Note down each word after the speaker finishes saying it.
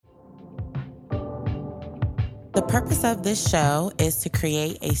The purpose of this show is to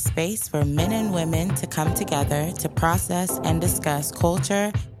create a space for men and women to come together to process and discuss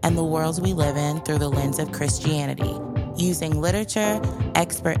culture and the worlds we live in through the lens of Christianity, using literature,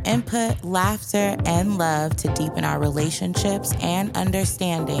 expert input, laughter, and love to deepen our relationships and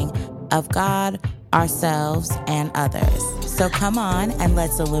understanding of God, ourselves, and others. So come on and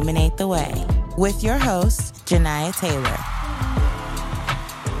let's illuminate the way. With your host, Janiah Taylor.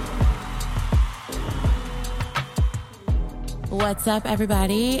 What's up,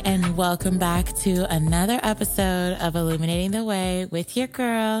 everybody, and welcome back to another episode of Illuminating the Way with your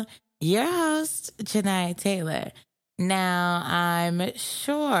girl, your host, Janiah Taylor. Now, I'm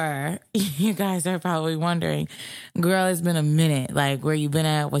sure you guys are probably wondering, girl, it's been a minute, like where you been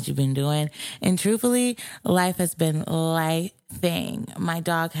at, what you been doing. And truthfully, life has been lifing. My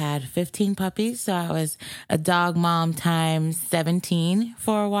dog had 15 puppies, so I was a dog mom times 17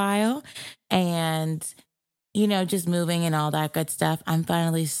 for a while. And you know, just moving and all that good stuff. I'm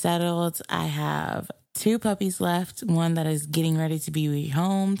finally settled. I have 2 puppies left, one that is getting ready to be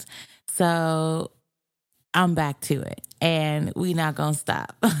rehomed. So I'm back to it and we not going to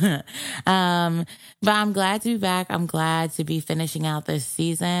stop. But I'm glad to be back. I'm glad to be finishing out this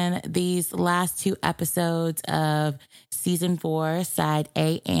season. These last 2 episodes of season 4, side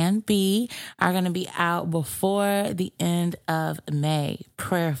A and B, are going to be out before the end of May,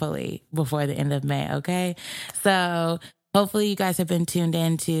 prayerfully before the end of May. Okay. So hopefully you guys have been tuned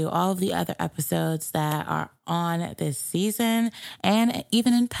into all of the other episodes that are on this season and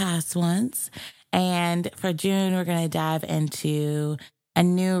even in past ones. And for June, we're going to dive into a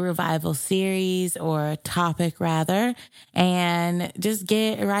new revival series or topic rather, and just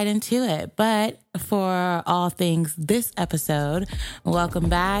get right into it. But for all things this episode, welcome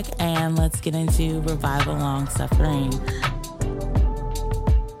back and let's get into revival Longsuffering.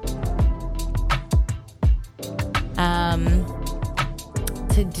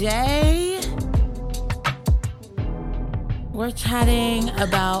 Today we're chatting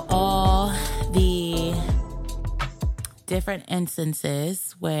about all the different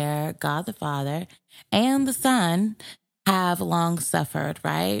instances where God the Father and the Son have long suffered,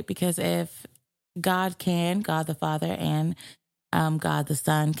 right? Because if God the Father and God the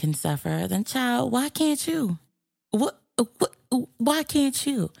Son can suffer, then child, why can't you? Why can't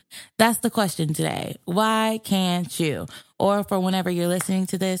you? That's the question today. Why can't you? Or for whenever you're listening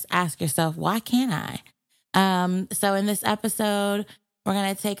to this, ask yourself, why can't I? So in this episode, we're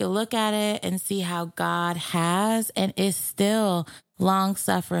going to take a look at it and see how God has and is still long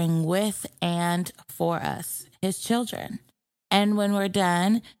suffering with and for us, his children. And when we're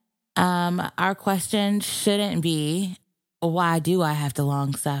done, our question shouldn't be, why do I have to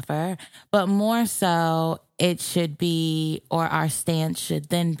long suffer? But more so, it should be, or our stance should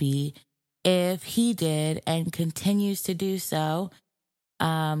then be, if he did and continues to do so,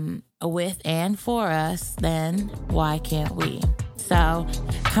 with and for us, then why can't we? So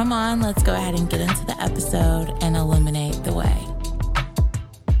come on, let's go ahead and get into the episode and illuminate the way.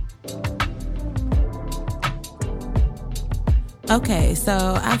 Okay, so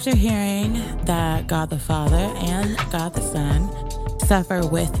after hearing that God the Father and God the Son suffer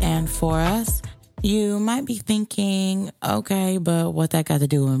with and for us, you might be thinking, okay, but what that got to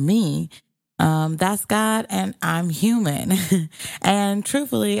do with me? That's God and I'm human. And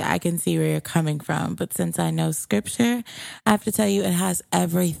truthfully, I can see where you're coming from. But since I know scripture, I have to tell you it has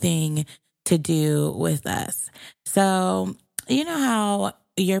everything to do with us. So, you know how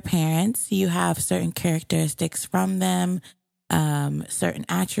your parents, you have certain characteristics from them, certain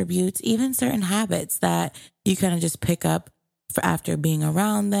attributes, even certain habits that you kind of just pick up for after being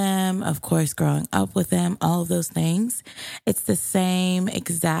around them, of course, growing up with them, all of those things. It's the same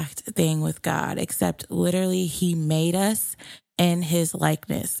exact thing with God, except literally he made us in his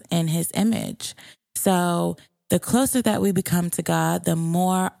likeness, in his image. So the closer that we become to God, the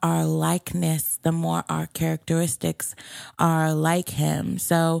more our likeness, the more our characteristics are like him.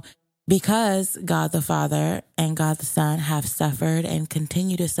 So because God the Father and God the Son have suffered and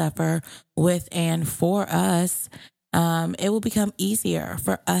continue to suffer with and for us, it will become easier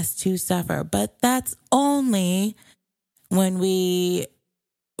for us to suffer. But that's only when we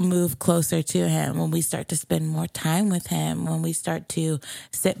move closer to him, when we start to spend more time with him, when we start to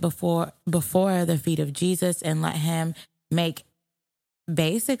sit before the feet of Jesus and let him make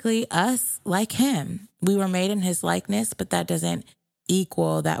basically us like him. We were made in his likeness, but that doesn't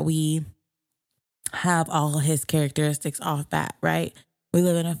equal that we have all his characteristics off bat, right? We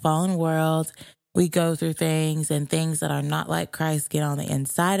live in a fallen world. We go through things, and things that are not like Christ get on the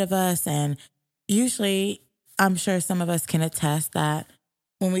inside of us. And usually, I'm sure some of us can attest that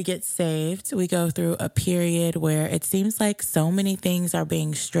when we get saved, we go through a period where it seems like so many things are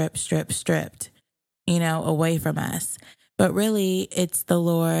being stripped, away from us. But really, it's the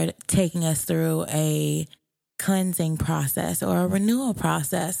Lord taking us through a cleansing process or a renewal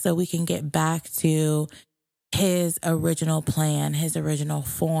process so we can get back to his original plan, his original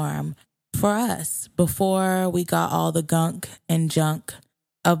form for us before we got all the gunk and junk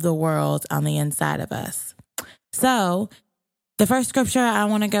of the world on the inside of us. So the first scripture I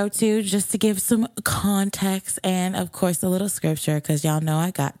want to go to, just to give some context and, of course, a little scripture, because y'all know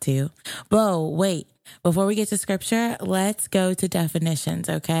I got to. Whoa, wait. Before we get to scripture, let's go to definitions,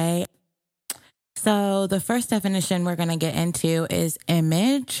 okay? So the first definition we're going to get into is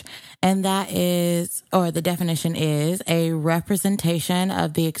image, and the definition is a representation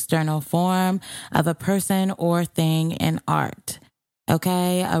of the external form of a person or thing in art.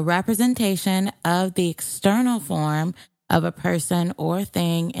 Okay, a representation of the external form of a person or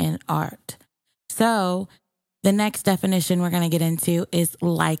thing in art. So the next definition we're going to get into is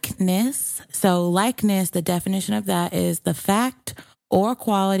likeness. So likeness, the definition of that is the fact or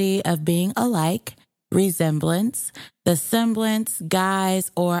quality of being alike, resemblance, the semblance,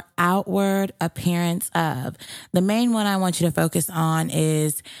 guise, or outward appearance of. The main one I want you to focus on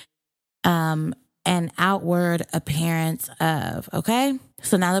is an outward appearance of, okay?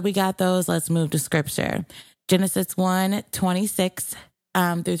 So now that we got those, let's move to scripture. Genesis 1:26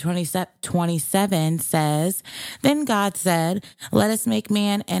 through 27 says, "Then God said, let us make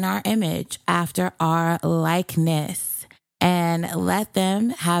man in our image, after our likeness, and let them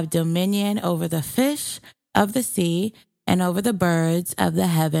have dominion over the fish of the sea, and over the birds of the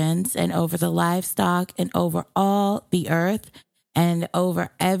heavens, and over the livestock, and over all the earth, and over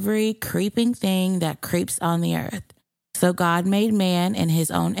every creeping thing that creeps on the earth. So God made man in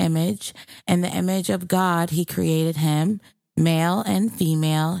his own image. In the image of God, he created him. Male and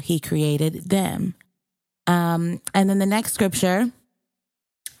female, he created them." And then the next scripture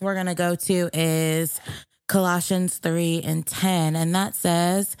we're going to go to is Colossians 3:10. And that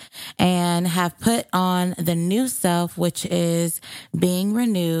says, "And have put on the new self, which is being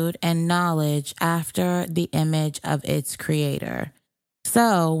renewed in knowledge after the image of its creator."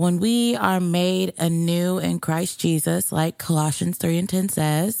 So when we are made anew in Christ Jesus, like Colossians 3:10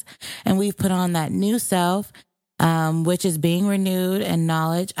 says, and we've put on that new self, which is being renewed in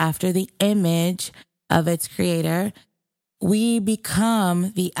knowledge after the image of its creator, we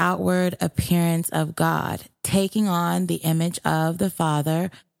become the outward appearance of God, taking on the image of the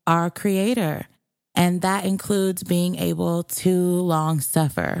Father, our creator. And that includes being able to long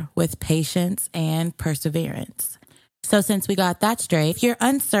suffer with patience and perseverance. So since we got that straight, if you're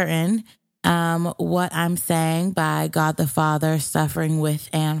uncertain what I'm saying by God the Father suffering with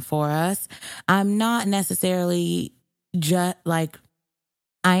and for us, I'm not necessarily just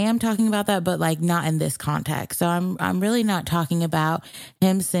I am talking about that, but not in this context. So I'm really not talking about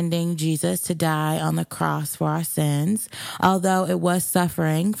him sending Jesus to die on the cross for our sins, although it was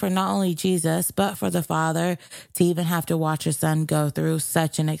suffering for not only Jesus, but for the Father to even have to watch his son go through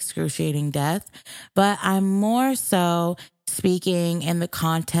such an excruciating death. But I'm more so speaking in the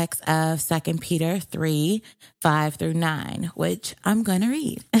context of 2 Peter 3:5-9, which I'm going to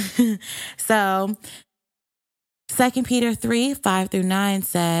read. So 2 Peter 3:5-9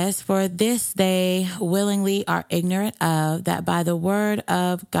 says, "For this they willingly are ignorant of, that by the word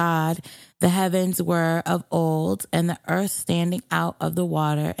of God the heavens were of old, and the earth standing out of the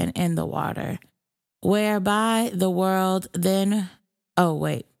water and in the water, whereby the world then,"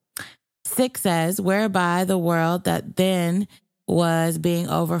 6 says, "whereby the world that then was being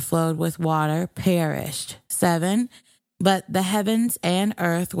overflowed with water perished." 7, "But the heavens and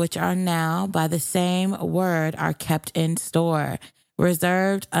earth, which are now by the same word, are kept in store,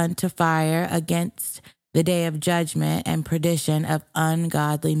 reserved unto fire against the day of judgment and perdition of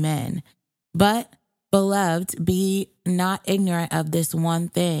ungodly men. But, beloved, be not ignorant of this one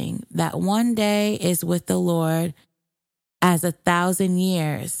thing, that one day is with the Lord as 1,000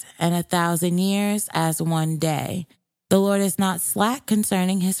 years, and 1,000 years as one day. The Lord is not slack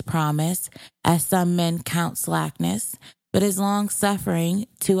concerning his promise, as some men count slackness, but is long-suffering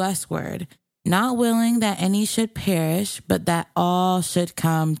to usward, not willing that any should perish, but that all should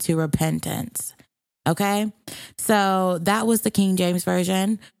come to repentance." Okay? So that was the King James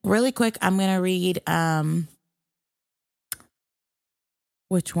Version. Really quick, I'm going to read,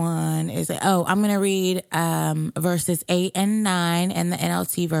 which one is it? Oh, I'm going to read verses 8 and 9 in the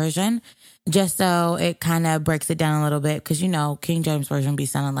NLT version, just so it kind of breaks it down a little bit, because, King James Version be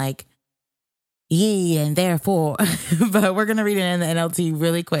sounding like ye and therefore, but we're going to read it in the NLT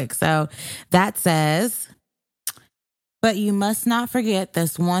really quick. So that says, But you must not forget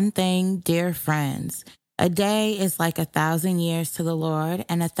this one thing, dear friends. A day is like 1,000 years to the Lord,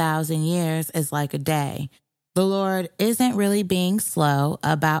 and 1,000 years is like a day. The Lord isn't really being slow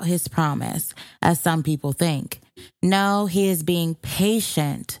about his promise, as some people think. No, he is being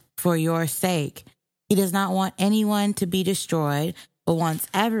patient for your sake. He does not want anyone to be destroyed, but wants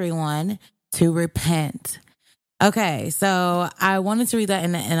everyone to repent. Okay, so I wanted to read that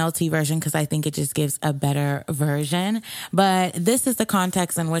in the NLT version because I think it just gives a better version. But this is the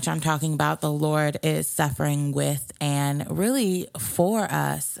context in which I'm talking about the Lord is suffering with and really for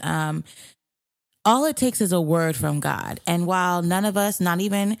us. All it takes is a word from God. And while none of us, not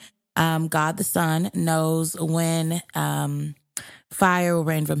even God the Son, knows when fire will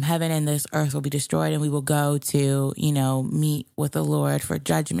rain from heaven and this earth will be destroyed and we will go to, meet with the Lord for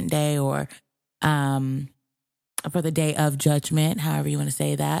Judgment Day or for the day of judgment, however you want to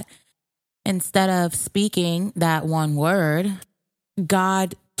say that. Instead of speaking that one word,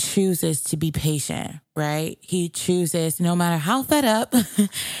 God chooses to be patient, right? He chooses, no matter how fed up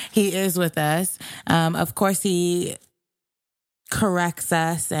he is with us. Of course, he corrects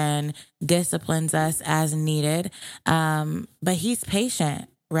us and disciplines us as needed. But he's patient,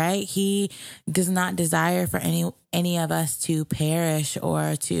 right? He does not desire for any of us to perish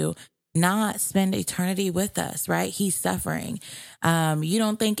or to not spend eternity with us, right? He's suffering. You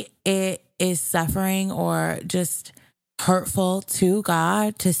don't think it is suffering or just hurtful to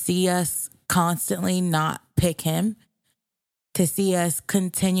God to see us constantly not pick him, to see us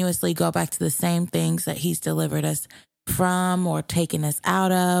continuously go back to the same things that he's delivered us from or taken us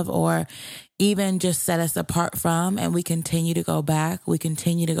out of or even just set us apart from, and we continue to go back. We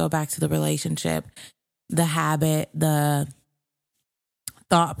continue to go back to the relationship, the habit, the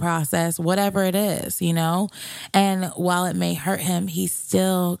thought process, whatever it is, And while it may hurt him, he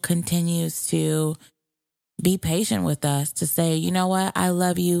still continues to be patient with us, to say, you know what? I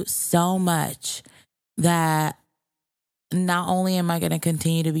love you so much that not only am I going to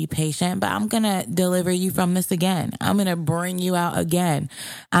continue to be patient, but I'm going to deliver you from this again. I'm going to bring you out again.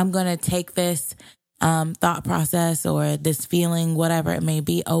 I'm going to take this thought process or this feeling, whatever it may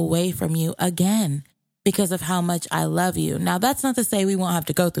be, away from you again, because of how much I love you. Now, that's not to say we won't have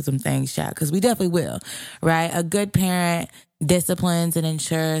to go through some things, chat, because we definitely will, right? A good parent disciplines and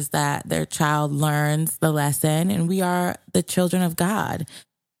ensures that their child learns the lesson, and we are the children of God.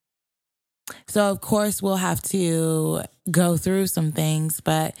 So, of course, we'll have to go through some things,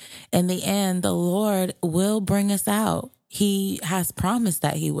 but in the end, the Lord will bring us out. He has promised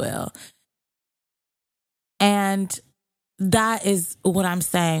that he will. And that is what I'm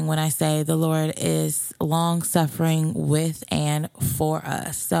saying when I say the Lord is long suffering with and for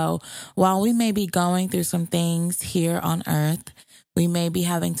us. So while we may be going through some things here on earth, we may be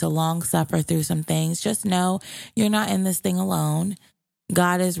having to long suffer through some things. Just know you're not in this thing alone.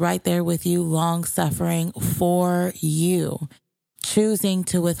 God is right there with you, long suffering for you, choosing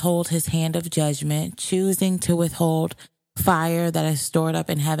to withhold his hand of judgment, choosing to withhold fire that is stored up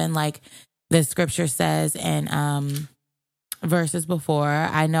in heaven, like the scripture says in verses before.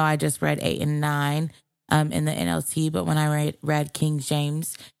 I know I just read 8 and 9 in the NLT, but when I read King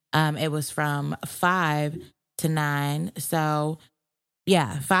James, it was from 5 to 9. So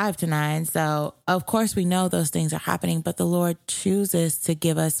 5 to 9. So of course we know those things are happening, but the Lord chooses to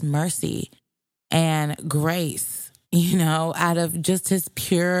give us mercy and grace, out of just his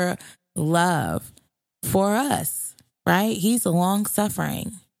pure love for us, right? He's long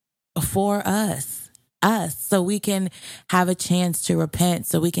suffering for us, so we can have a chance to repent,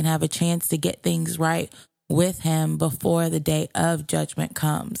 so we can have a chance to get things right with him before the day of judgment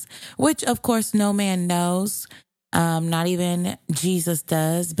comes, which of course no man knows. Not even Jesus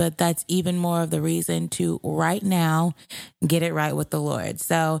does, but that's even more of the reason to right now get it right with the Lord.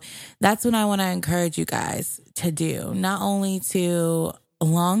 So that's what I want to encourage you guys to do, not only to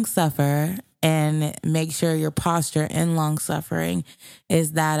long suffer and make sure your posture in long suffering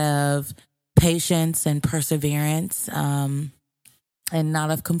is that of patience and perseverance, and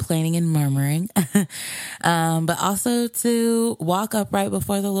not of complaining and murmuring, but also to walk upright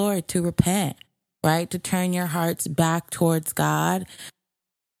before the Lord, to repent, right? To turn your hearts back towards God.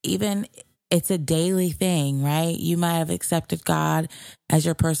 Even it's a daily thing, right? You might have accepted God as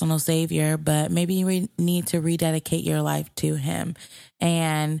your personal savior, but maybe you need to rededicate your life to him.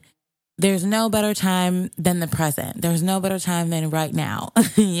 And there's no better time than the present. There's no better time than right now.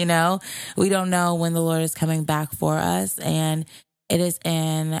 We don't know when the Lord is coming back for us, and it is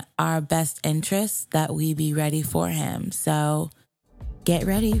in our best interest that we be ready for him. So get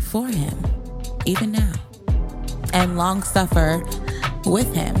ready for him, even now, and long suffer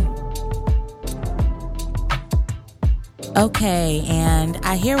with him. Okay, and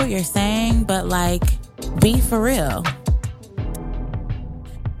I hear what you're saying, but like, be for real.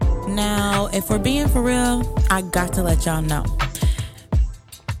 Now, if we're being for real, I got to let y'all know.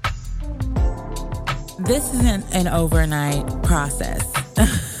 This isn't an overnight process.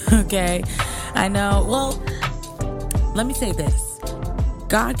 Okay? I know. Well, let me say this.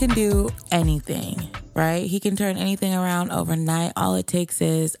 God can do anything, right? He can turn anything around overnight. All it takes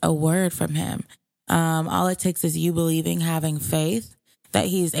is a word from him. All it takes is you believing, having faith that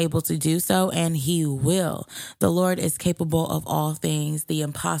he is able to do so, and he will. The Lord is capable of all things. The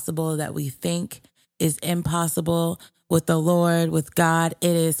impossible that we think is impossible with the Lord, with God,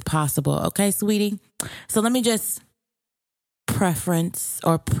 it is possible. Okay, sweetie? So let me just preference.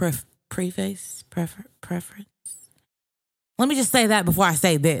 Let me just say that before I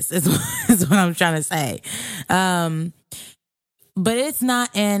say this, is what I'm trying to say. But it's not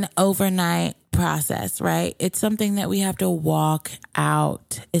an overnight process, right? It's something that we have to walk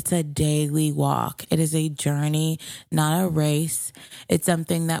out. It's a daily walk. It is a journey, not a race. It's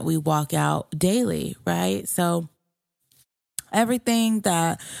something that we walk out daily, right? So everything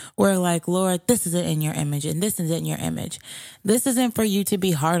that we're like, Lord, this isn't in your image and this isn't in your image. This isn't for you to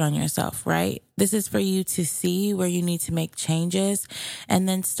be hard on yourself, right? This is for you to see where you need to make changes and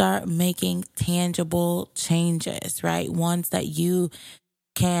then start making tangible changes, right? Ones that you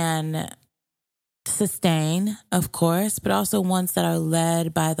can sustain, of course, but also ones that are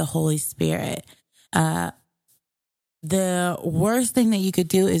led by the Holy Spirit. The worst thing that you could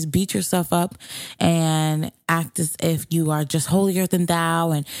do is beat yourself up and act as if you are just holier than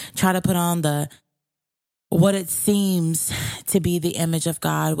thou and try to put on what it seems to be the image of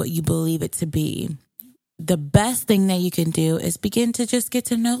God, what you believe it to be. The best thing that you can do is begin to just get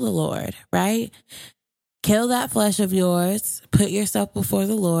to know the Lord, right? Kill that flesh of yours, put yourself before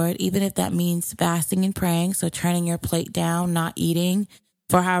the Lord, even if that means fasting and praying. So turning your plate down, not eating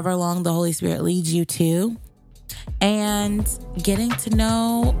for however long the Holy Spirit leads you to. And getting to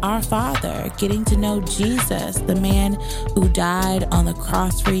know our Father, getting to know Jesus, the man who died on the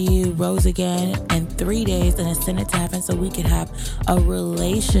cross for you, rose again in 3 days and ascended to heaven so we could have a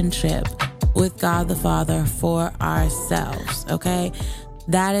relationship with God the Father for ourselves, okay?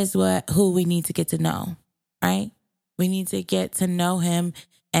 That is who we need to get to know, right? We need to get to know him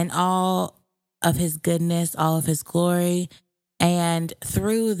and all of his goodness, all of his glory. And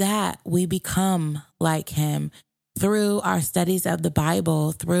through that, we become like him. Through our studies of the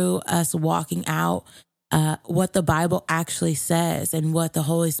Bible, through us walking out what the Bible actually says and what the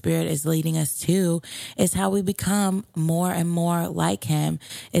Holy Spirit is leading us to, is how we become more and more like him.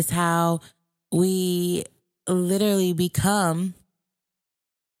 Is how we literally become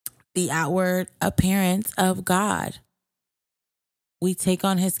the outward appearance of God. We take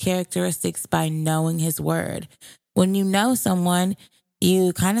on his characteristics by knowing his word. When you know someone,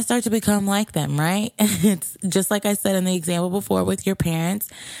 you kind of start to become like them, right? It's just like I said in the example before with your parents,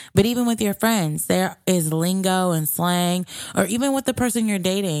 but even with your friends, there is lingo and slang, or even with the person you're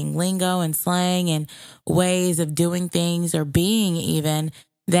dating, lingo and slang and ways of doing things or being even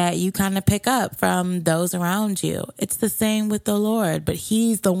that you kind of pick up from those around you. It's the same with the Lord, but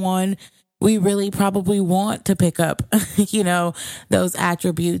he's the one we really probably want to pick up, those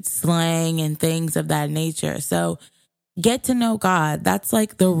attributes, slang and things of that nature. So get to know God. That's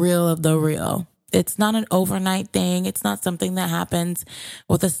like the real of the real. It's not an overnight thing. It's not something that happens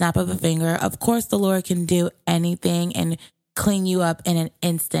with a snap of a finger. Of course, the Lord can do anything and clean you up in an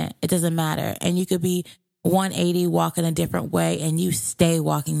instant. It doesn't matter. And you could be 180 walking a different way and you stay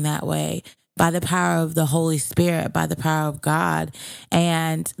walking that way by the power of the Holy Spirit, by the power of God.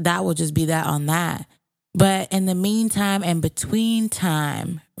 And that will just be that on that. But in the meantime and between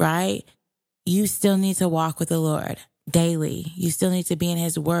time, right, you still need to walk with the Lord daily. You still need to be in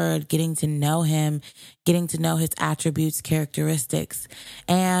his word, getting to know him, getting to know his attributes, characteristics.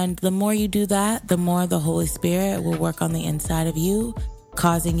 And the more you do that, the more the Holy Spirit will work on the inside of you,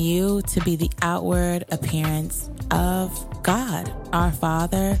 causing you to be the outward appearance of God, our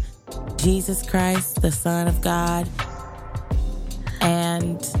Father, Jesus Christ, the Son of God.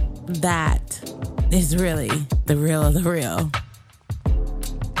 And that is really the real of the real.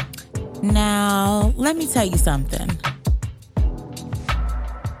 Now, let me tell you something.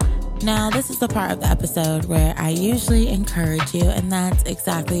 Now, this is the part of the episode where I usually encourage you, and that's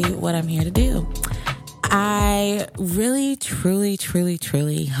exactly what I'm here to do. I really, truly, truly,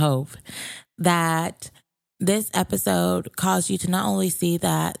 truly hope that this episode caused you to not only see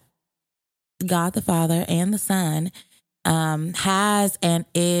that God the Father and the Son has and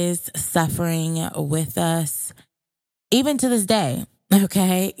is suffering with us, even to this day.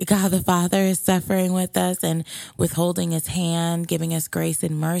 Okay, God the Father is suffering with us and withholding his hand, giving us grace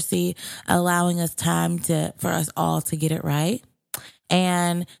and mercy, allowing us time for us all to get it right.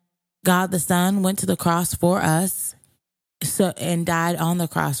 And God the Son went to the cross for us and died on the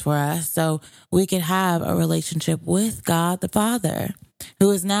cross for us so we could have a relationship with God the Father,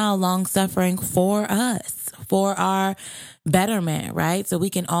 who is now long suffering for us, for our betterment, right? So we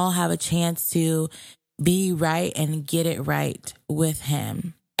can all have a chance to be right and get it right with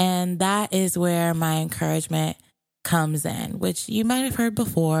him. And that is where my encouragement comes in, which you might have heard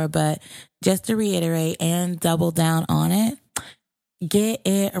before, but just to reiterate and double down on it, get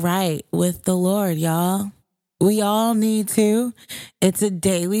it right with the Lord, y'all. We all need to. It's a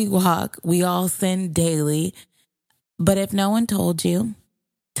daily walk. We all sin daily. But if no one told you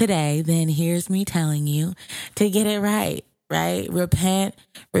today, then here's me telling you to get it right. Right? Repent,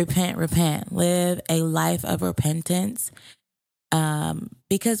 repent, repent. Live a life of repentance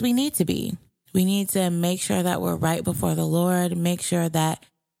because we need to be. We need to make sure that we're right before the Lord, make sure that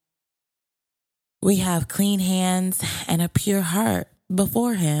we have clean hands and a pure heart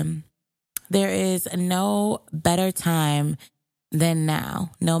before him. There is no better time than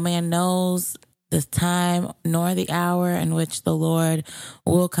now. No man knows the time nor the hour in which the Lord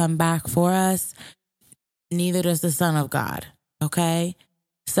will come back for us. Neither does the Son of God, okay?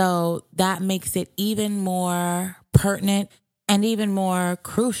 So that makes it even more pertinent and even more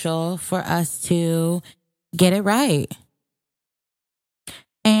crucial for us to get it right.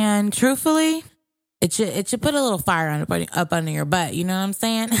 And truthfully, it should put a little fire up under your butt, you know what I'm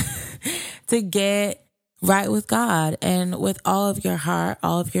saying? To get right with God and with all of your heart,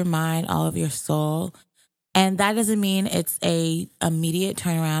 all of your mind, all of your soul. And that doesn't mean it's a immediate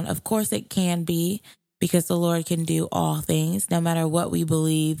turnaround. Of course it can be, because the Lord can do all things, no matter what we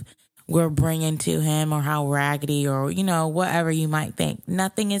believe we're bringing to him or how raggedy or, whatever you might think.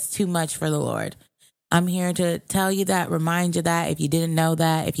 Nothing is too much for the Lord. I'm here to tell you that, remind you that. If you didn't know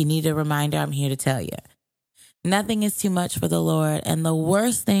that, if you need a reminder, I'm here to tell you. Nothing is too much for the Lord. And the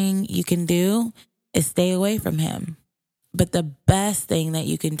worst thing you can do is stay away from him. But the best thing that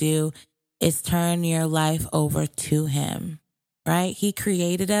you can do is turn your life over to him, right? He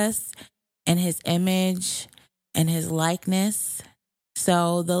created us in his image and his likeness.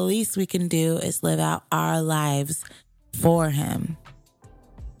 So the least we can do is live out our lives for him.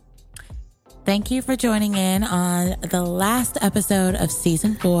 Thank you for joining in on the last episode of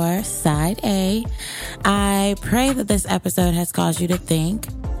Season 4, Side A. I pray that this episode has caused you to think,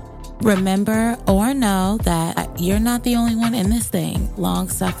 remember or know that you're not the only one in this thing, long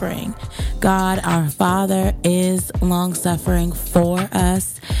suffering. God, our Father, is long suffering for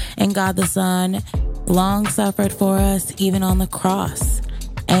us, and God the Son long suffered for us even on the cross.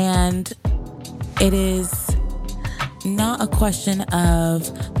 And it is not a question of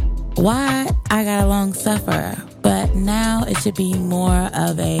why I gotta long suffer, but now it should be more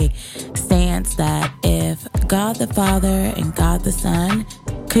of a stance that if God the Father and God the Son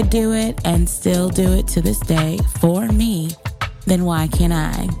could do it and still do it to this day for me, then why can't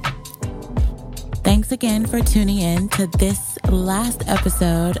I? Thanks again for tuning in to this last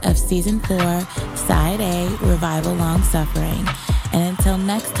episode of Season 4, Side A, Revival Long Suffering. And until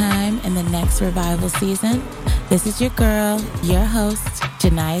next time in the next revival season, this is your girl, your host,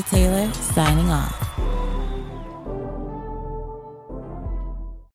 Janiyah Taylor, signing off.